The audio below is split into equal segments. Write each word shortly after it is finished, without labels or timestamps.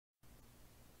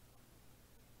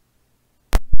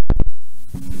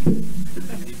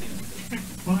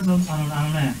この人、ね、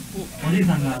おじい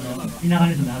さんが田舎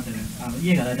に住んではってね、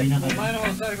家が大体田舎で、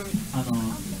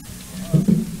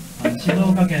静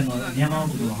岡県の山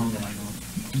奥の方で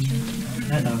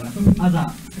何だろう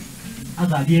な、あ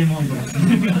ざリエモンとか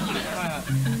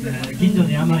近所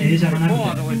にあんまり映写がなくて、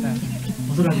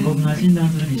おそらく僕が診断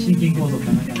するに心筋梗塞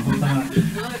かなんかの発作が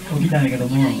起きたんやけど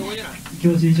も、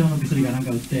狭心症の薬がなん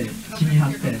か打って死には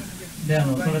って、で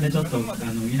それでちょっと田舎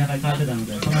に帰ってたの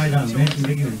で、その間練習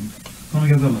できるようにこの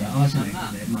曲はまだ合わせないので、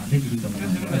まあできひんと思いま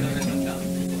す。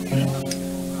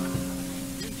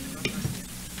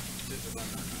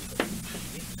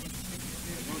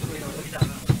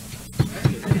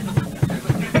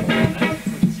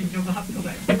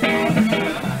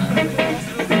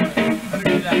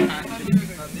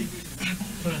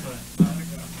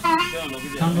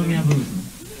三宮ブルース、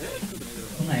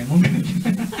そんなええもんかい。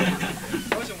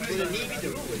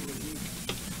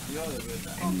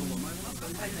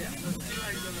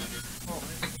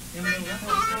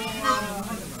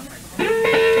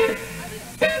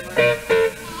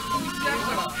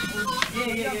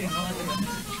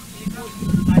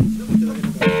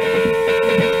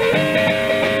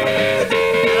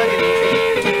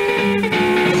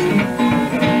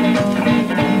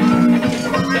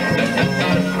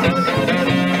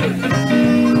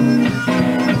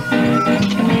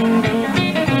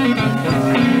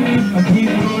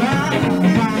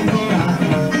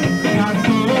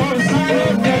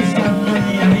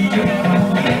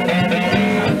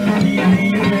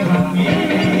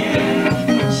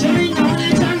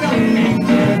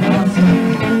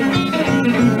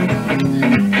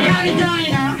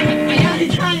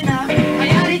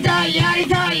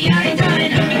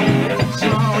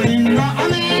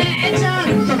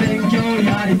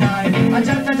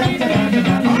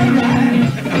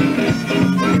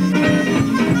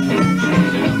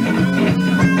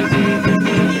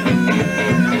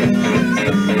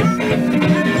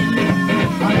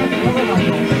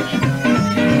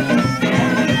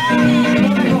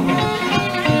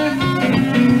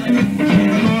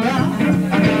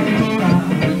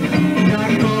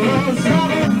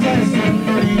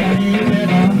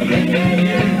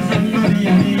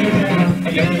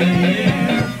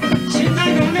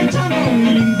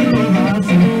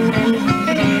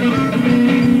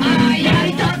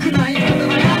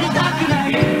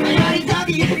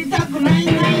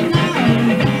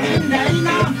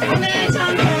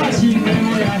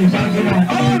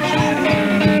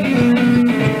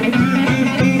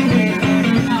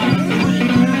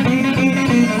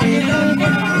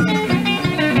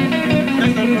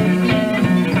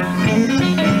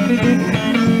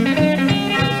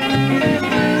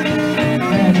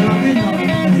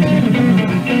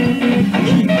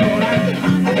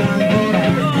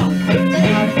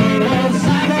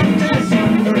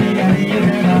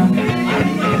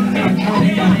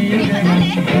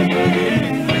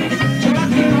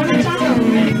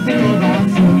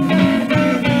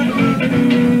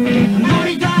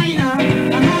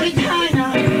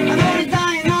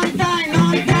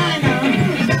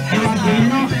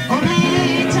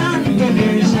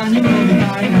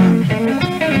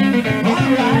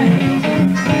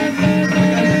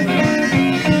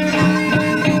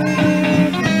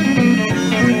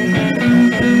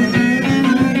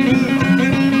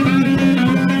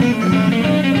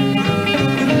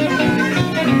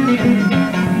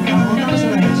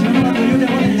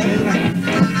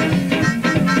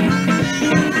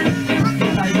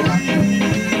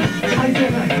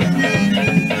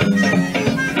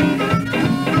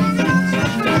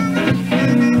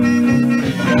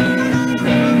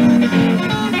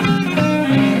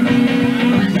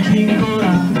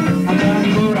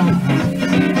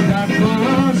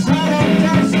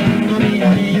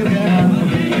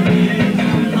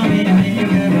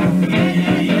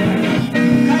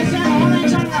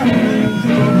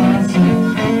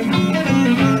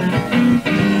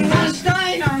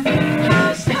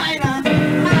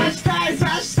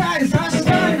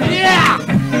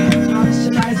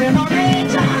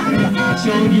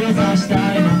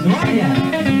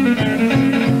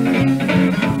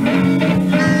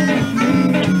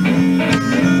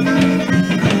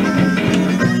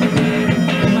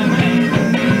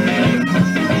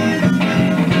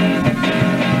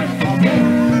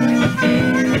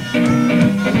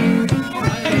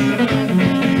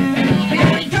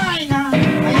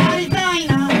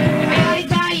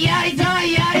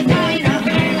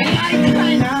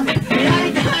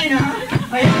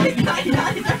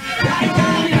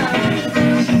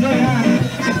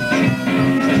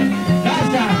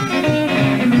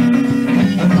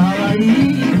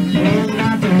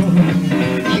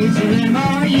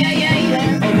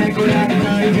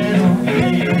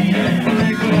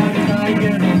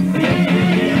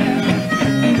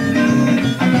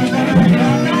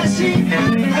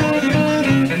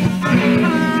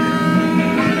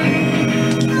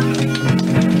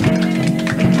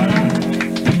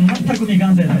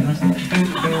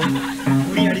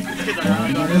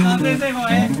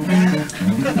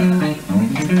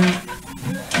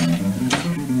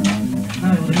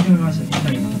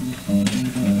した今。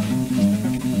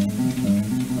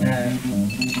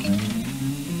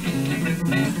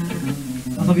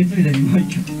遊びついでにもう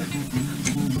一曲。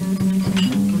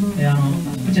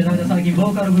うちは大体最近ボ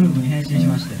ーカルグループに変身し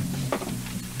まして、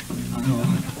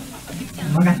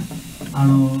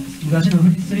昔の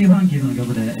スリーファンキーズの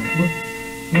曲で「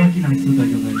浮気なりす」とい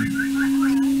う曲があります。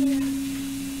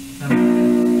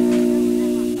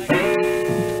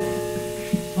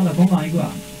まだ今晩行く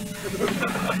わ。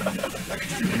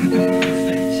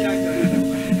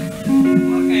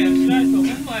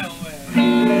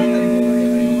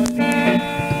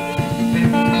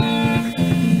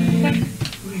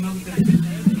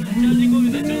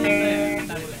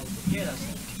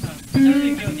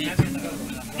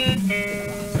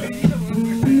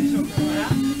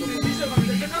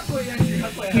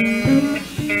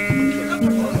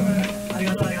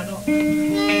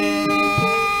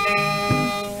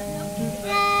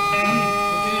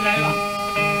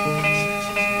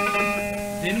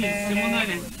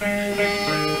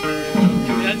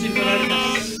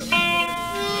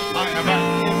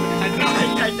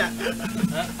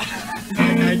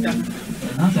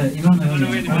なんせ今のよう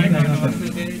にあれがありますから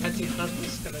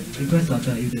リクエストあっ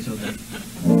たら言うでしょうか。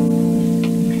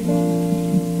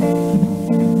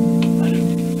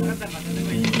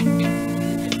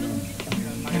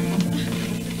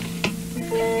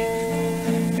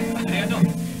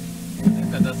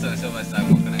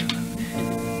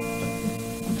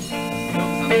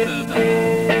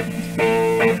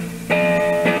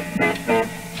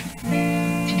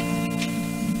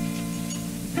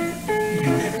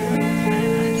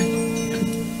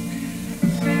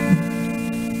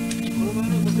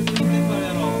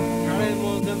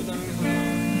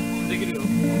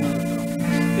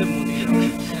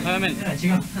違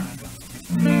う。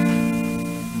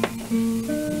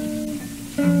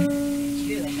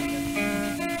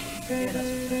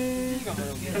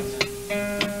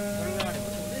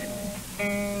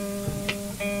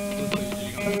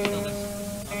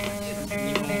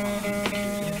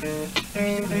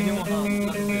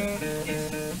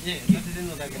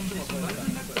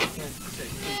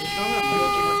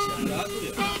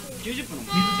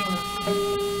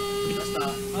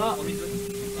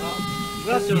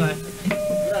グラスちょうだい。グ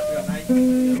ラスがない。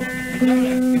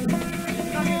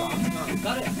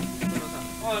誰や。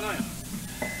ああ、なんや。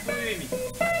そういう意味。そう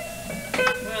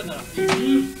やったら。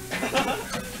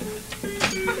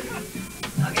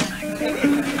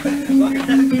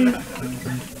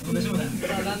どうでしょうね。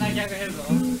だんだん逆減るぞ。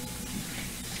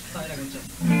さあ、こっち。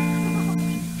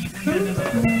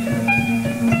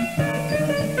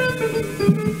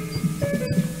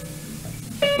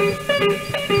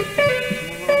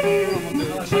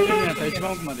一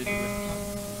番奥まで行ってく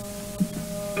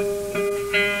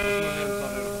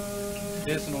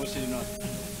れ。レースのお尻の。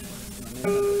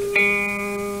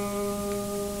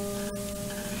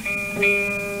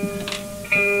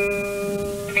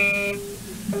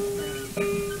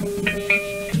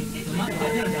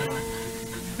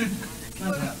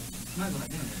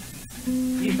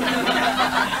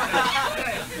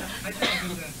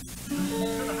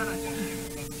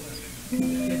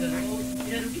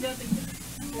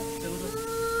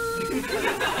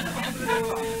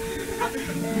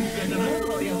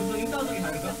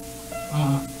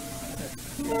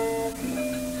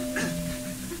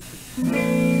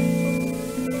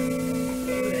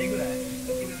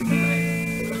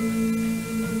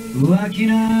浮気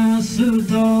なす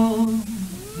と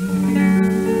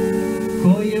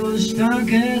恋をした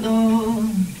けど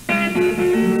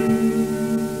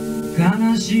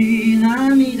悲しい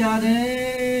涙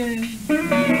で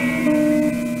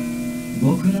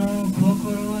僕の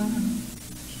心は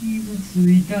傷つ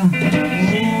いた。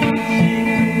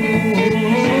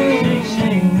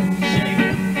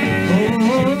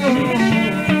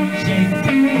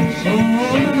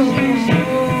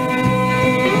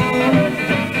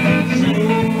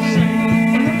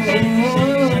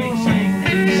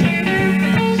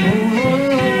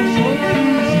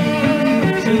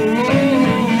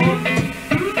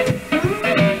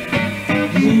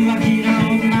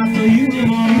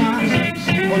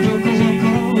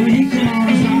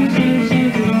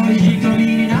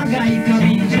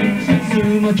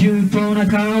キュートな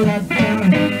顔だった。い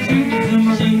つ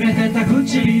も濡れてた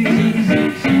唇に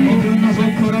僕の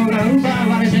心が奪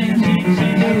われて震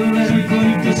える恋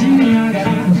としながら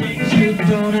キュー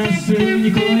トな巣に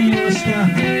恋をした。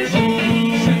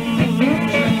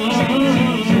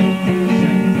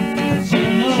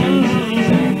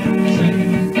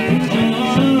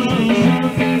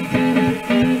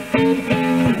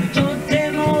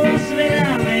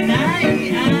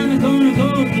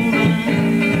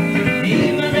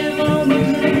僕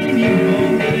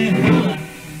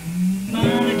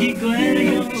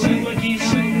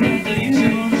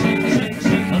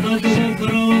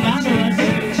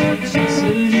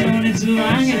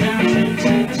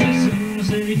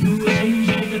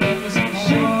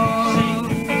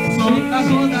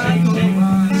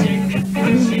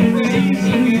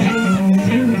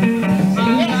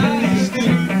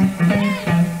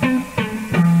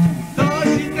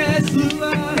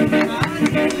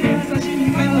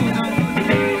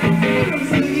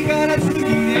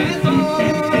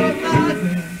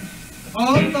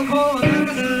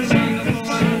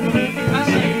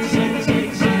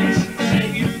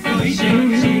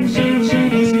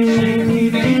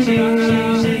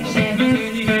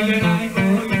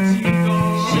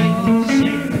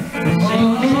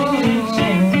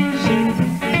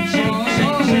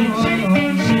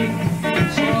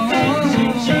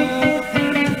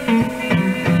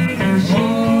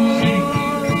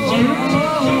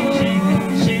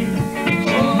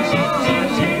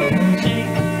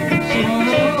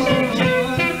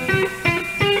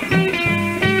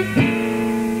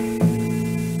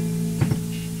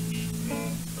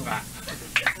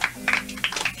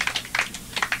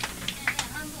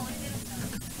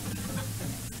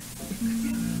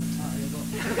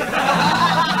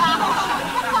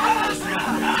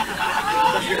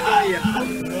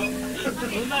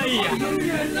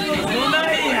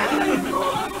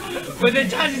これで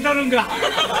チャージ取るんか。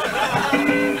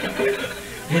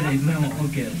いつでも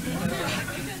OK です。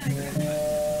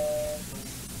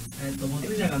もう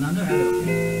次じゃが何でもやるよ。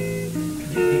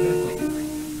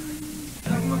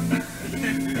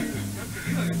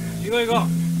行こう行こう。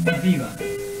B が。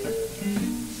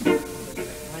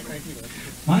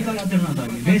毎回やってるな、多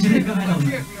分。練習で考えたもん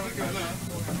ね。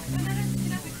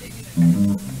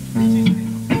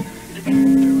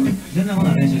全然ま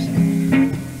だ練習してない。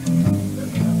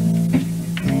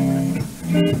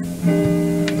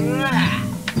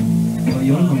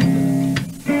夜のもん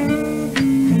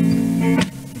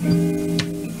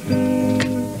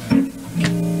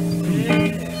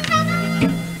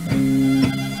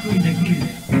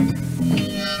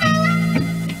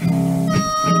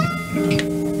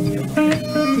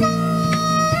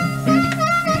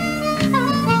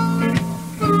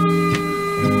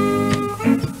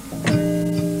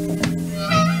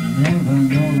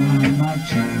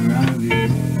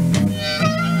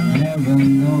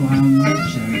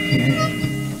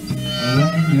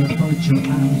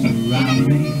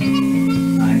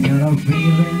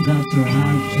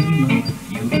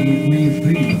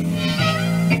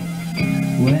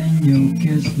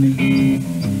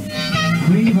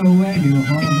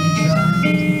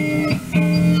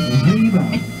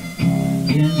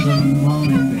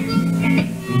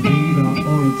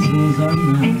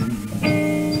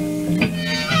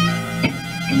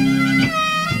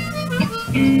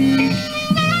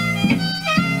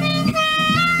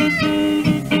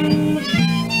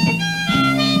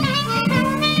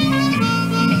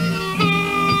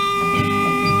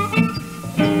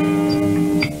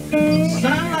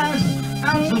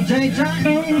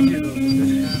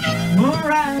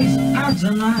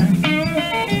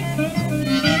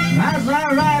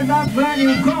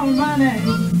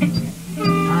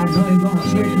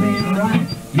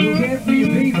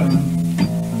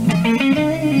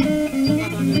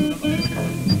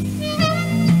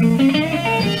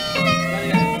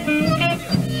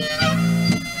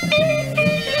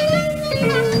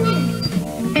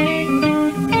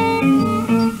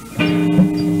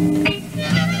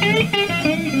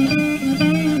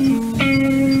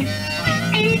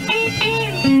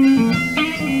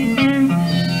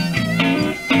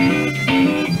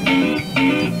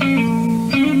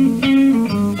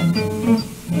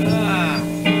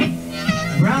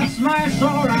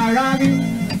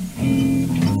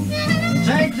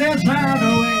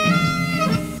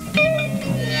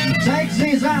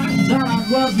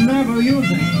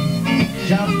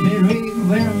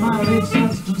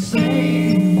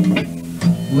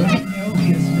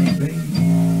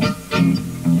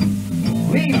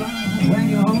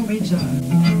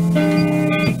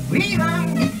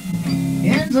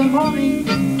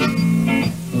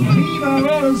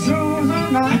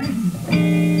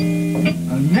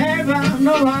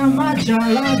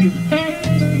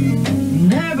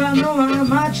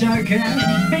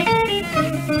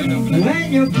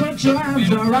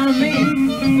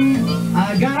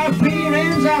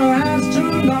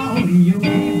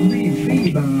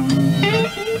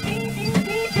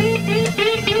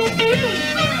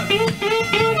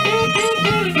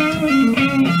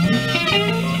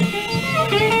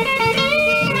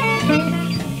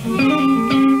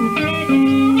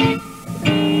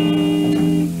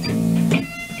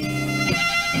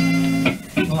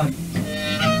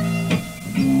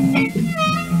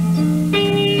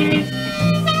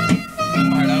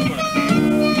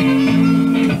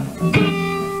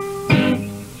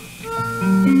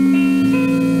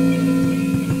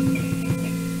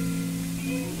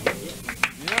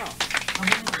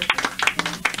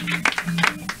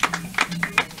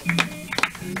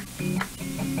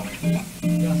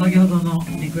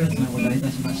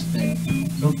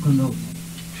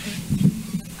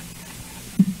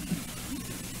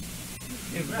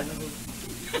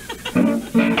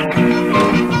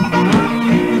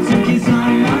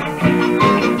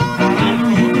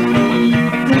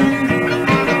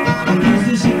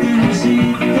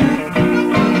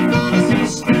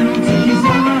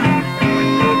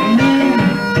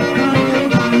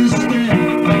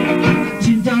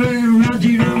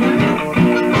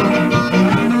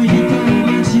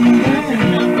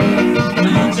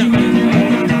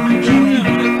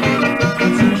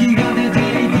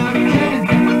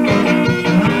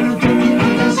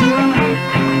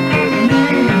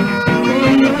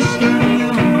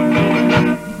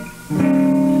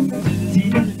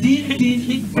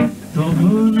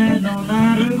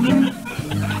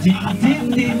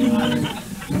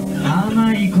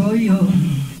甘い恋よ、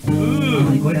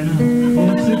甘い恋やな。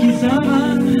お月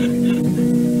様、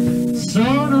そ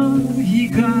の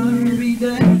光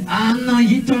であの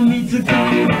人見つけ、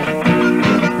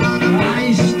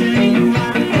愛して言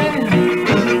われて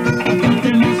と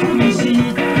ても寂し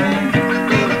いって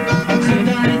伝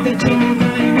えてちょう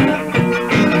だいな。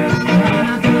あ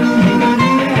なたの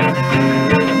光で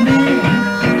ねえ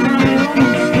彼を見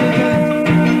つけて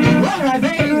Alright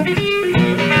baby。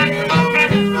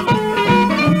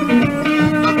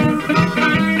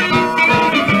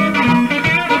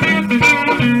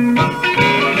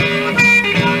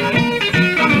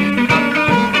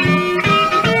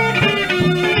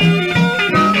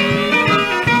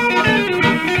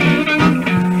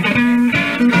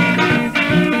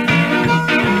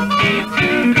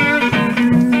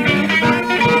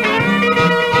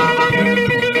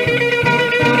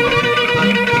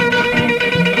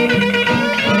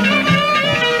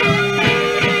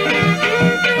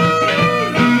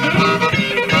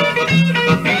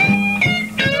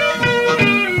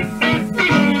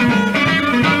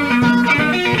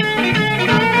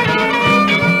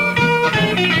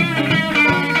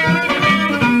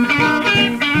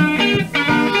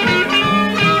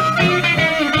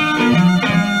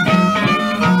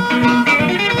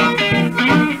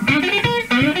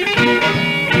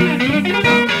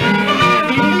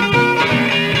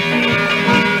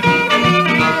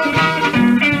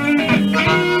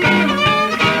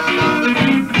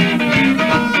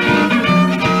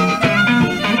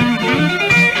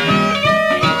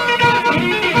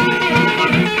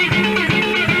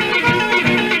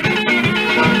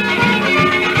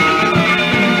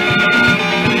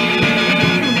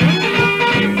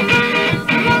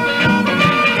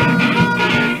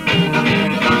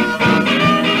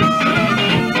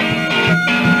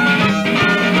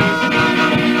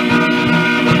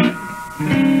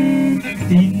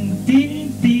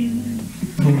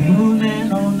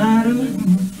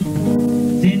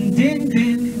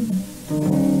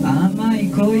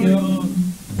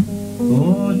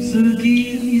お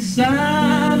月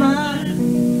様、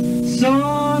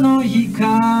その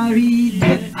光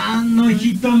であの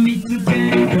人見つけ、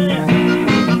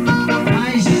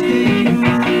愛している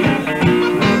わ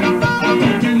と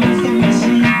ても寂しい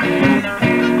伝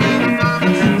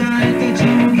えてちょ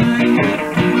うだいな。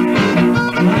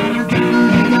あなたの光で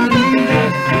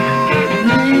ねえ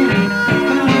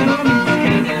彼を見つけ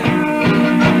て、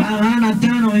あなた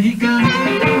の光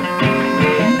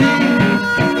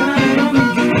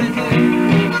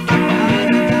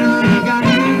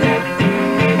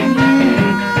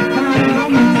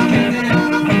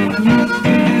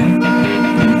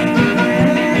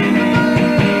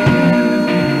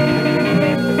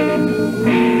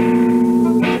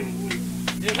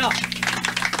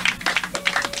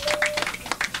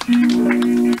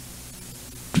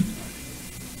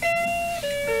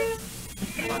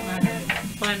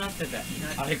なってて、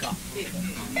あれか。あれか、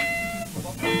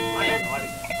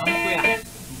アンプや。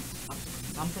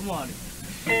アンプもある。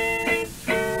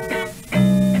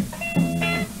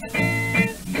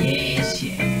Yes,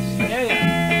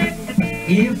 yes.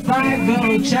 If I go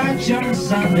to church on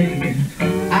Sunday,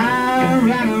 I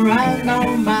run around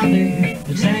on Monday.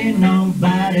 It ain't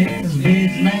nobody's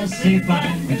business if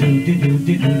I do,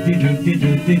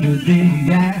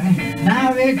 yeah.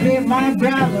 Now we keep my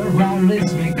brother around,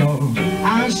 let me go.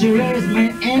 And she raised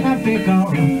me in a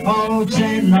pickle. Oh, it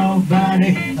ain't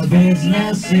nobody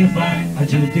business if I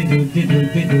do.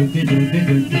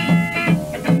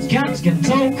 Cats can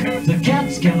talk, the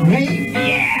cats can rave,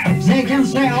 yeah. They can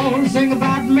say all things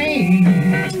about me.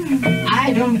 I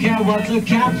I don't care what the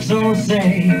cats all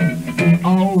say.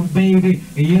 Oh baby,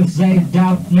 you say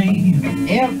doubt me.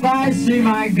 If I see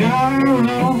my girl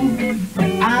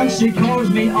and she calls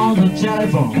me on the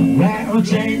telephone, well,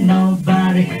 it ain't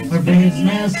nobody her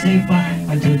business if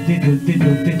I do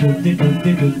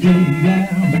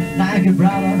yeah. Like a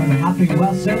brother and happy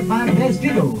was at my best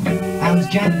kiddo.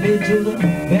 And can't be to the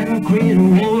better creator.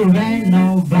 Oh, ain't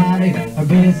nobody her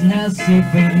business if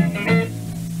I.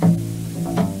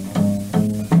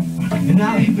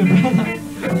 Now if the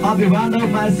brother, I'll be one of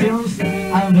my sins.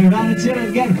 I'll be running till I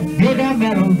get good and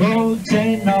metal road.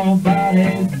 Ain't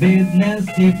nobody's business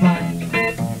if I.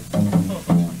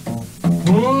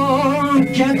 Oh,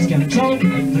 the cats can talk,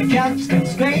 the cats can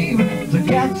scream, the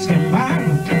cats can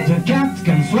bark, the cats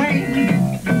can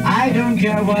swing. I don't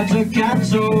care what the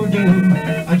cats all do.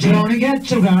 I only get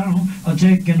you girl, I'm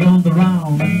taking on the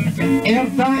round.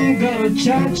 If I go to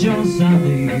church on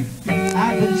Sunday,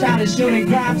 I've been tired of shooting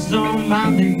craps on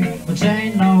Monday. But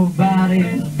ain't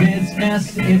nobody's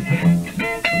business if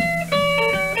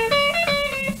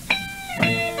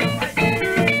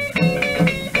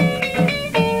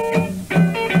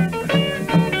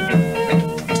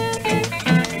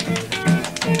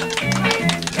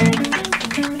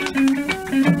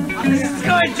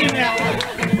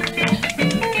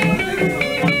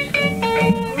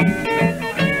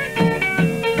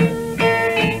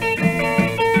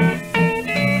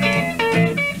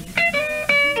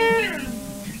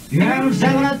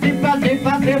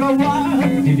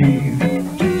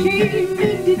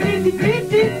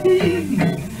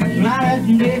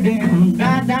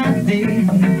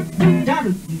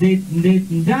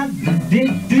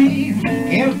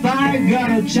if I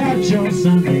go to church on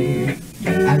Sunday,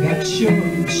 I got sure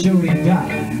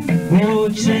die. Oh,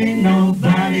 it ain't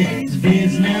nobody's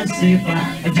business if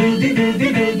I do.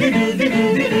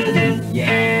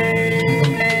 Yeah.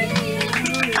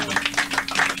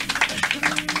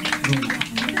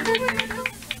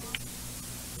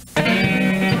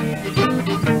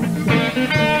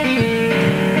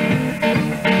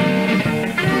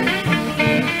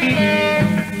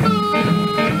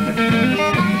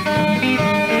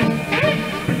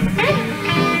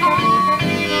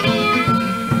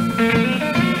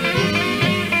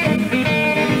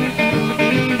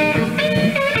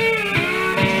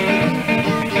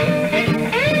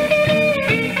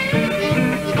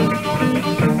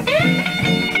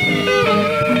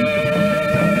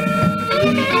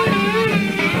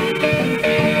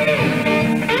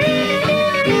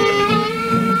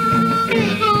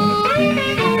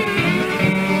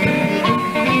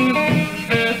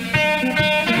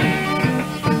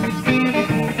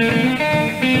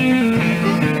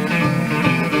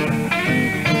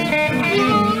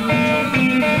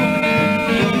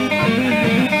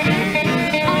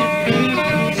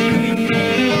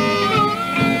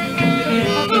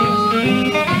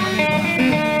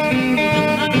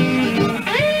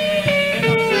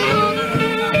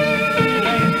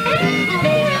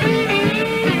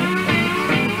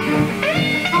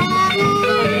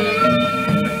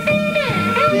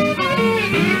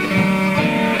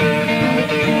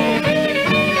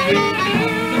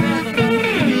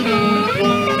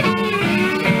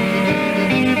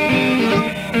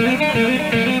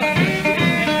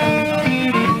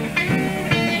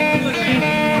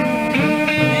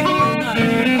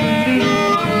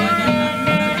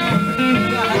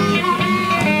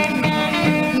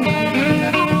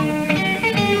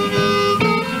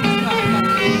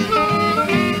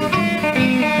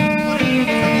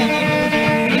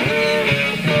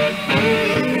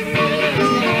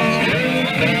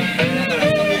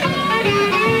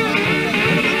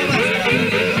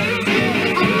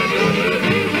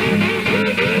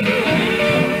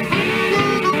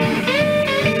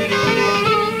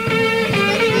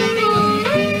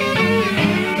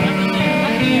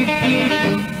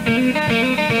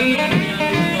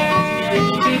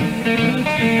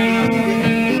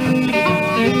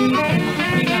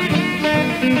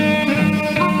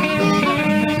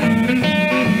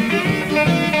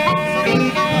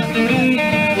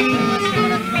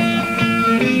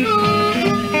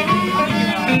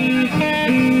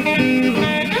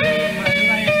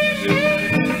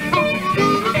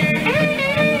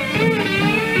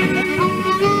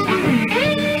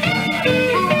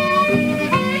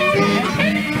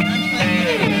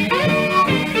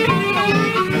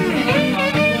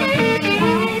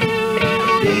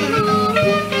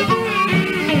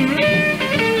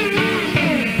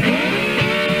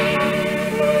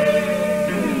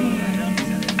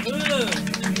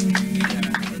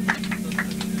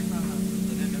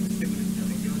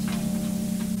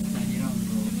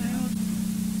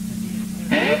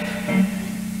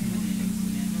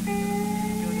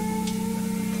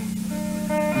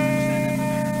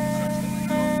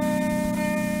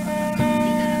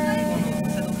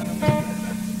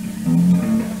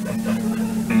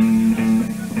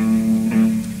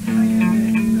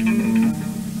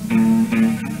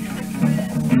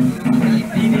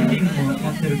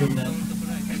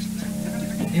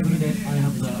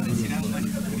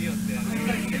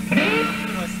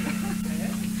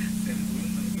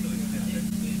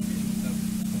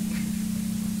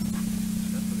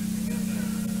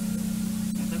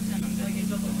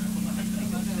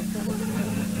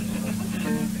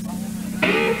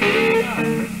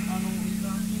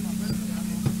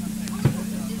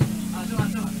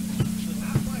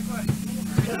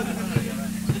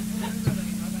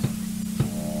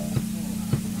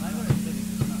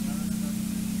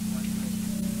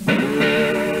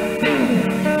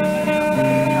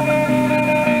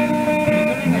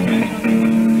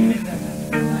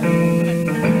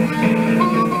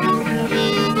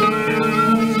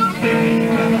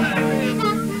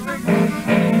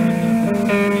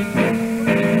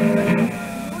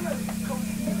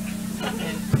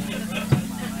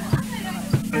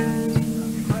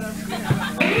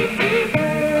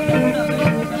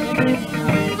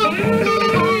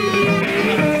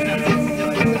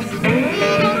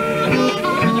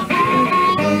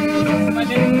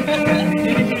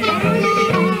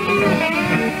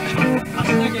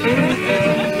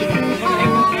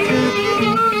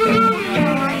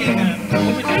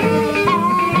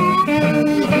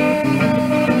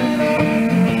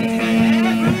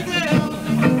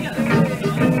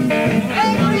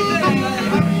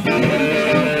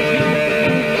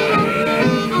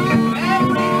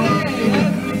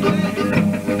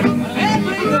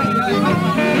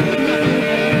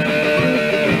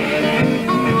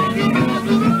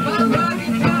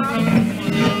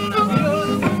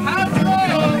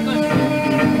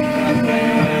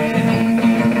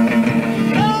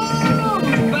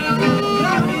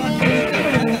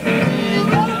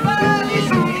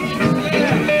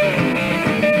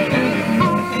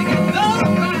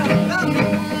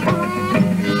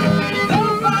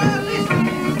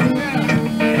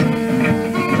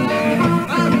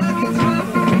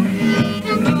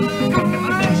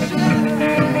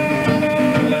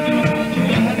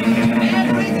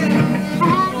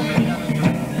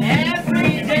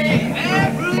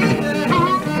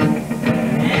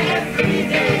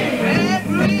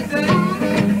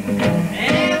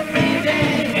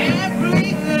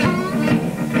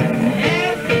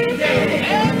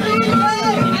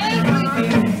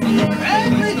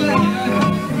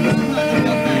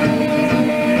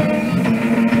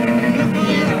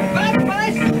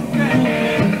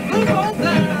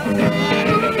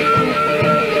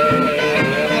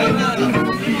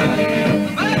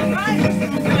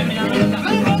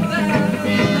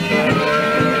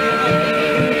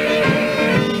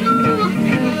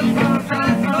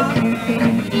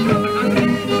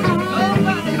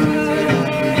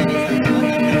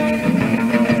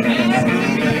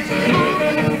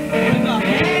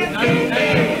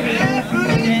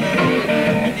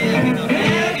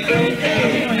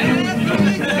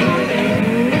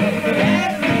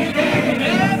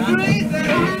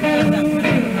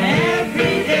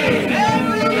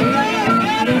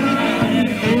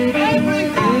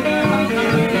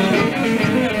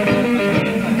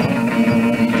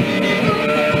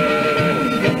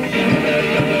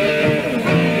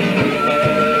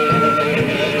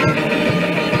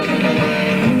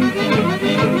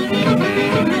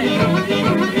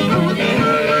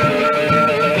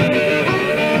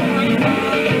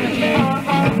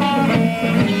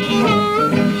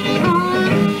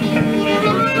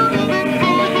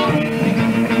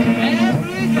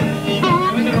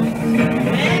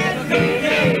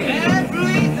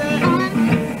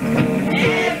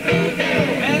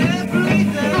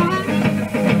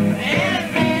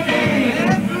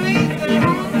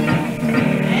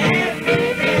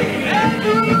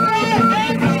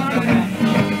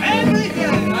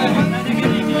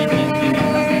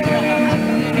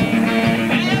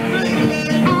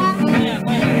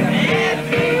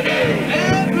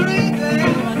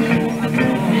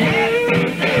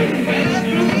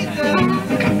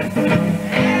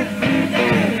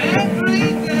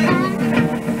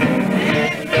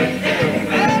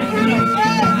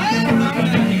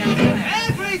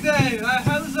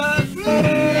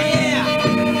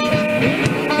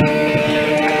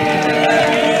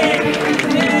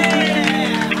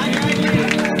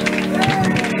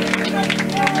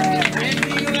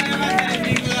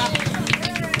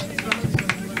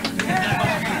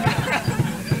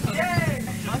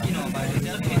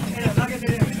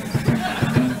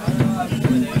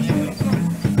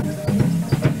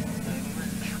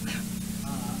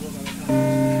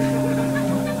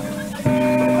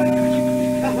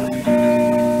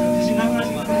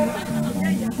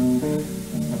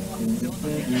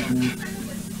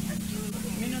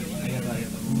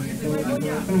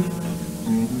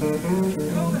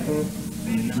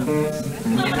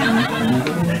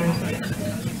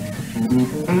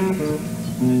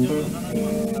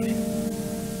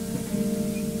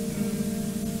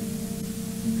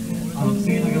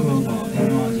 次の曲はエ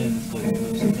ルマー・ジェームスという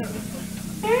曲をして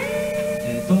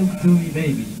Talk to Me Baby と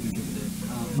いう曲で、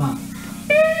まあ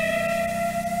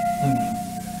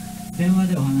電話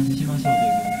でお話ししましょうという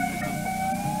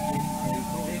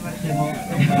曲でも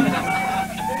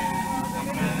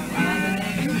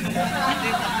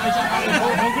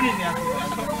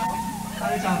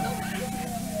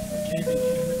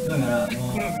だからもう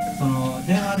その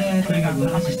電話でとにかく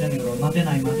話してんだけど待て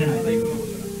ないという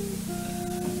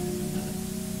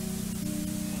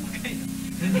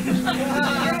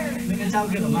全然ちゃう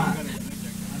けどまあそ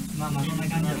んな感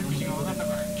じだと思うけど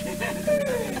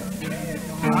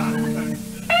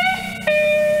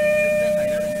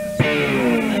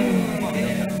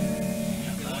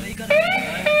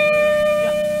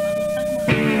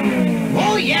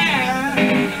Oh yeah!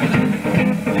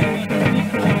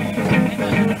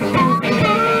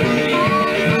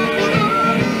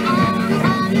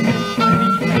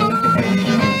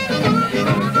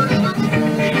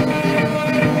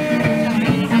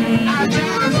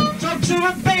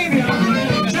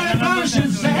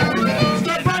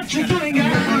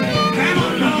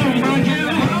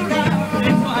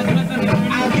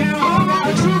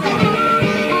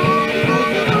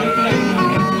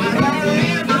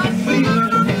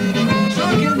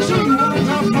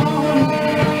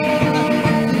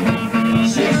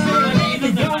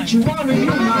 You wanna hear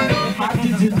my heart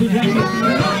is in the day.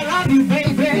 I love you,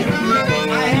 baby. I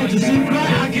had to say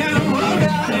that I can't hold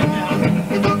out.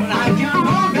 I can't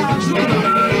hold out too long.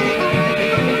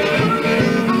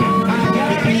 I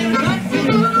got a real good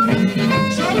feeling.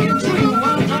 Talking to you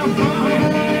on the phone.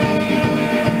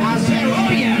 I said, oh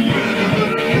yeah.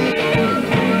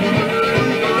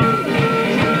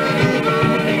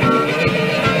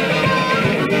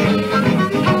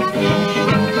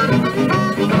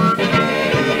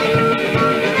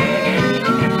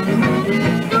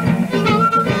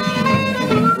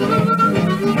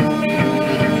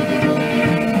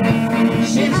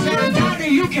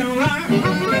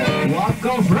 Walk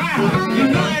off right. You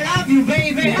know I love you,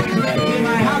 baby. In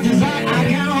my heart is like I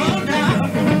can't hold out.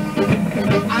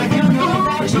 I can't hold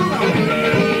out too long.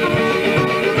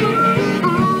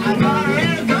 I got a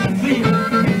real good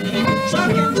feeling.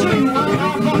 Talking to you on the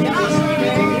phone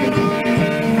yesterday.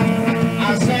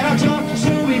 I said, talk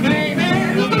to me, baby.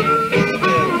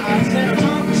 I said,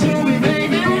 talk to me,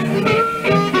 baby.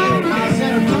 I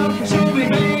said, talk to me,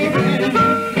 baby.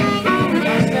 I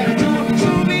said, talk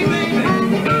to me, baby.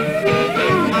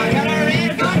 I got a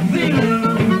real good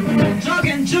feeling.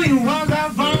 Talking to you on the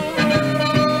phone.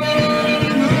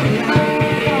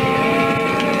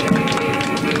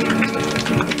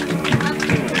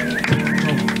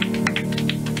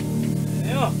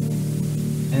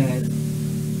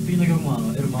次の曲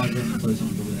もエルマー・ジェームスと一緒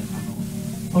の曲で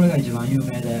これが一番有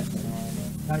名で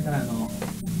大体向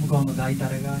こうの大タ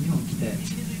レが日本来て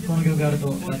この曲やると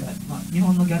大体、日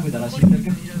本のギャグだら知ってる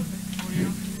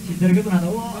曲なんで「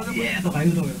おーイエー!」とか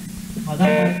言うとけど、大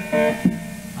体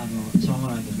しょうも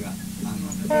ない曲が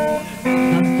夏とマ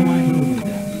イブルーム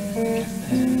で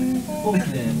後期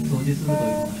で掃除するという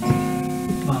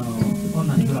ことなんですけど、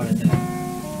女に振られても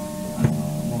う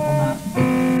こんな部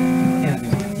屋に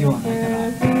は用はないから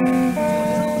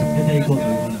出ていこうという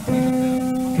ことで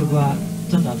曲は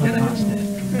ちょっと後で話して。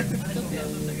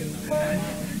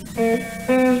今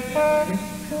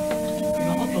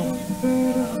もっと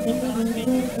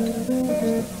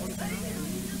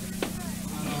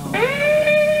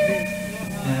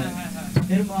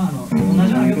エルマーの同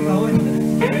じような曲が多いので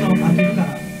ね、飽きるから、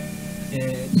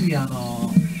次綺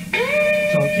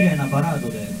麗なバラード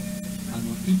で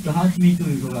It Hurts Me と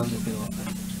いう曲があるんですけど、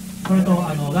これと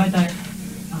大体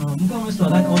向こうの人は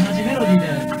大体同じメロディーで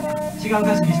違う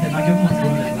歌詞にして何曲も作る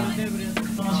んですが、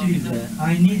そのシリーズで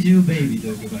I Need You Baby と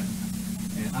いう曲があります。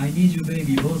I need you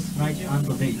baby both night and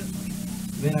day.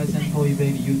 When I send for you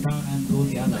baby you turn and go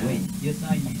the other way. Yes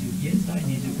I need you, yes I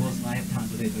need you both night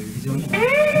and day という非常に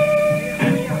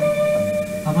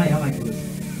甘い曲です。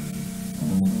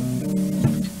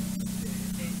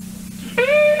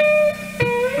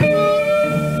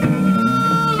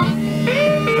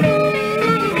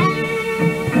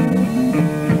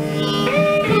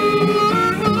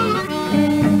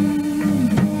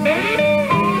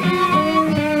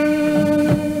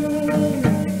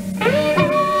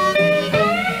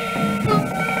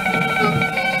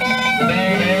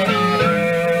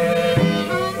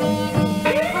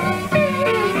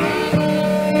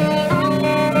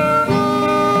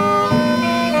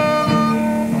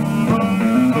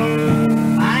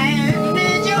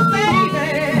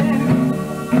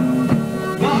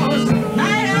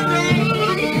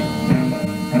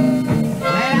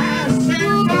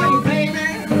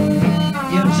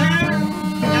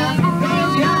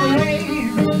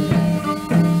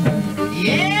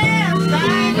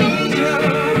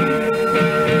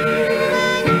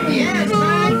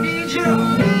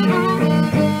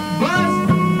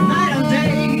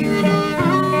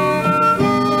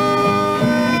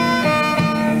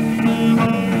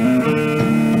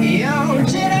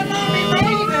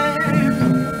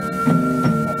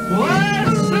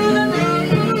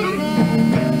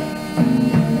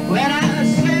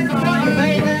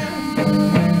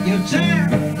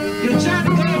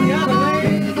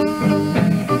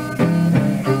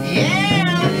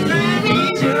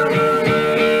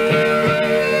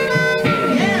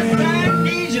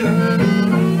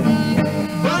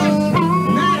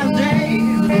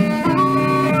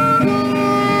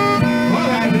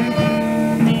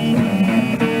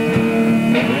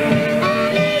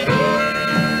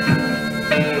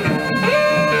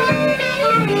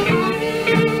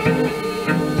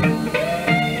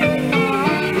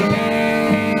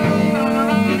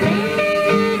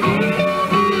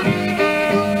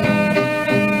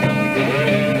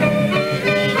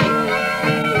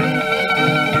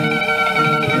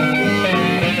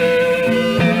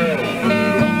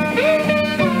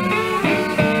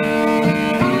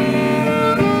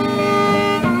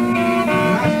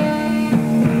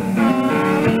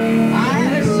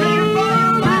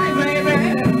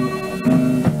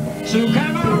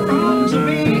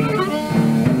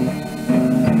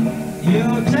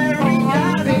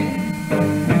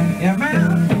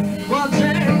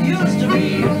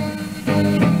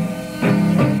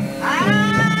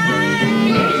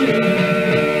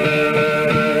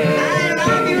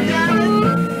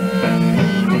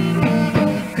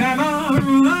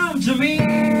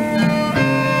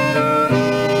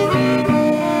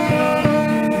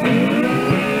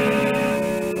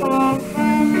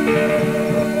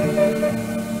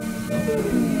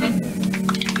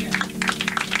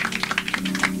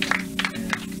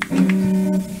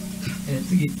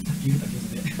言うた曲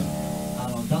で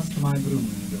ダストマイブルームの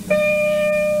曲で。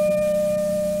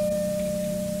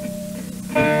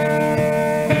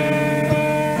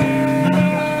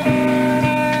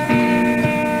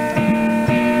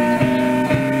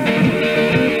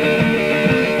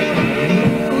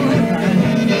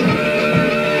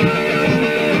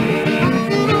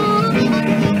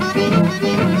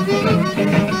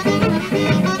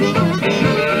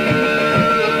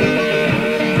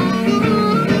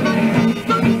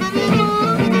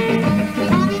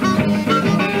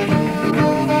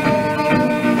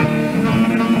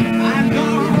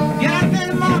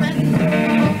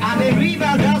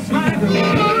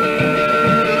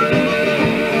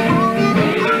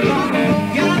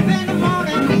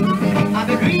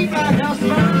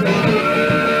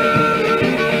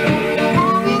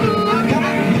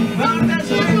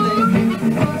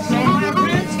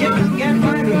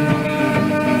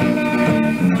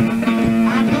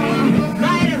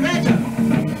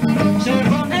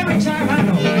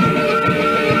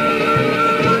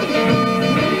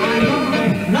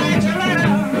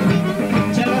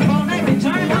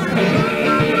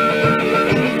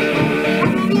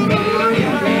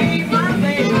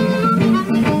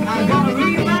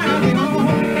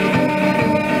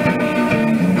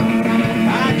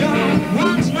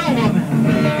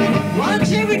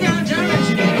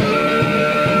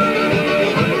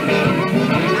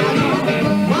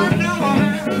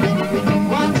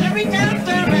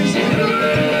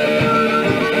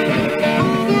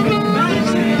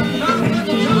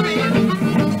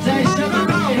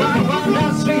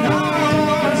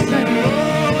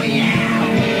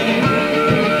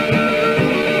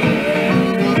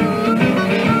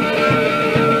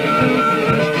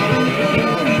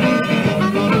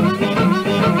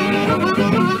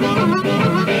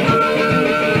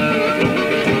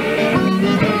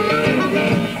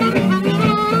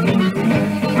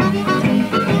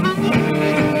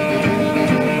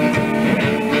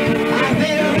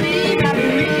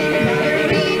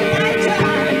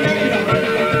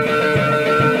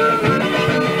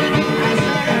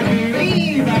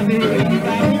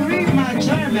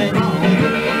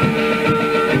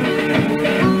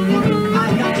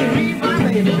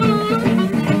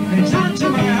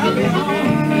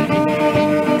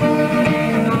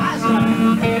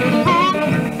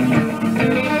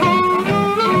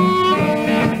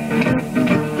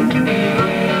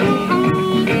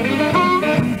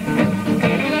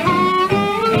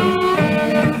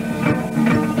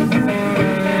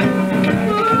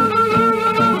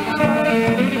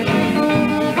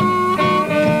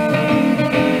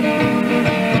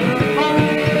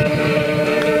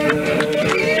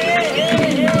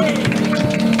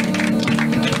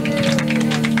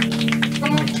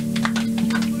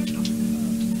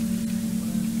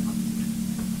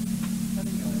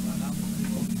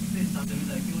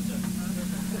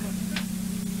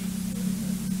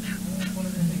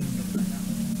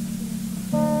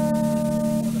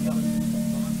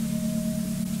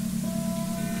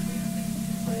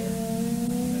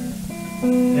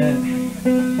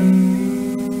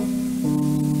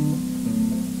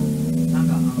なん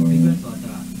かリクエストあった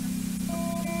らや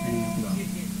りますが、ち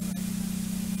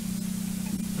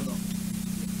ょっと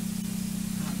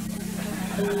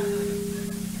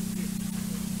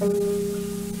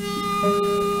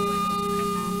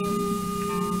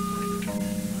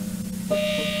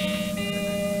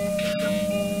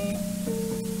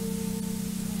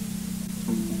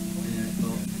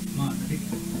まあ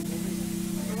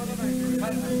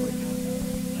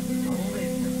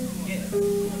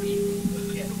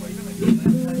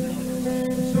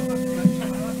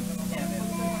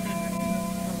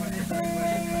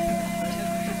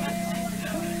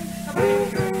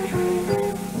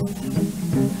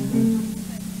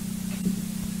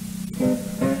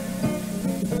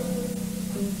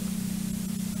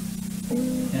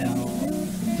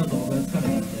ちょっと僕が疲れた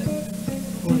んで、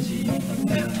少し歌っ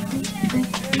たような。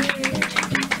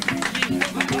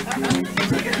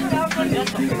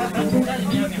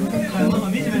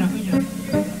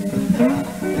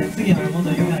次元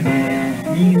有名な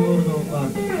ニーゴールドワー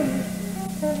ルド、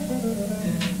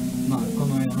まあこ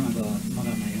の世の中はまだ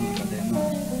ない世の中で、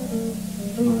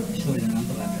一人でなん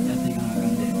とかやっていかなあかん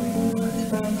で、これ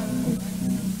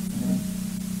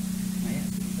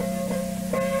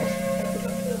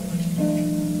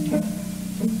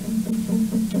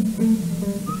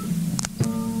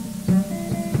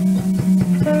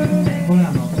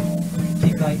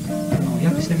一回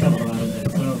訳してみたことがあるんで、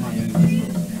それを読みます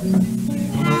と、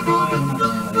この世の中は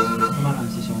つまらん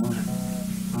師匠も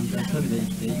あんた一人で生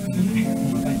きていくのに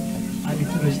細かい愛す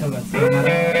る人が捕まらな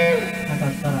か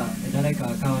ったら誰か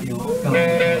代わりを使わない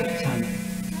としゃあない。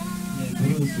ブ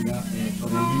ルースが、こ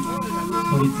れに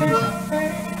取り付いた、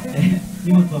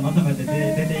荷物をまとめて出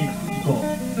ていこう。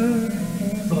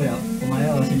そうや、お前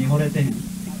はわしに惚れてへん。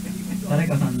誰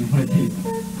かさんに惚れている。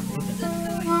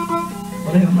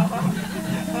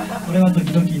俺は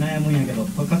時々悩むんやけど、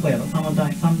過去やろ。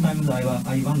Sometimes I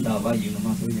wonder why いうの、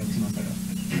まあそういう訳しましたが。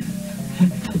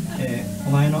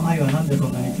お前の愛はなんでそ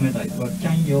んなに冷たい？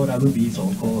 Can your love be so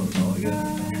cold? という。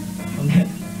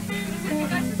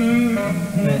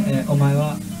で、お前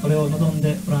はそれを望ん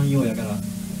でおらんようやから、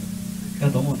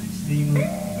やと思うね。Seem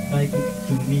like to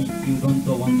me you don't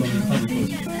want me 多分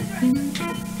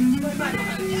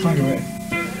そうです。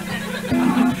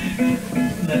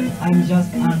I'm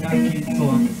just unlucky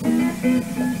so and so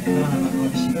なかなか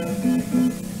寂し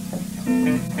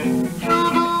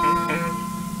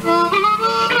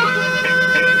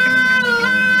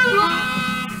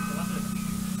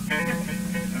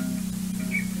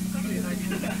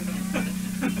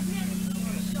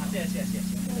い。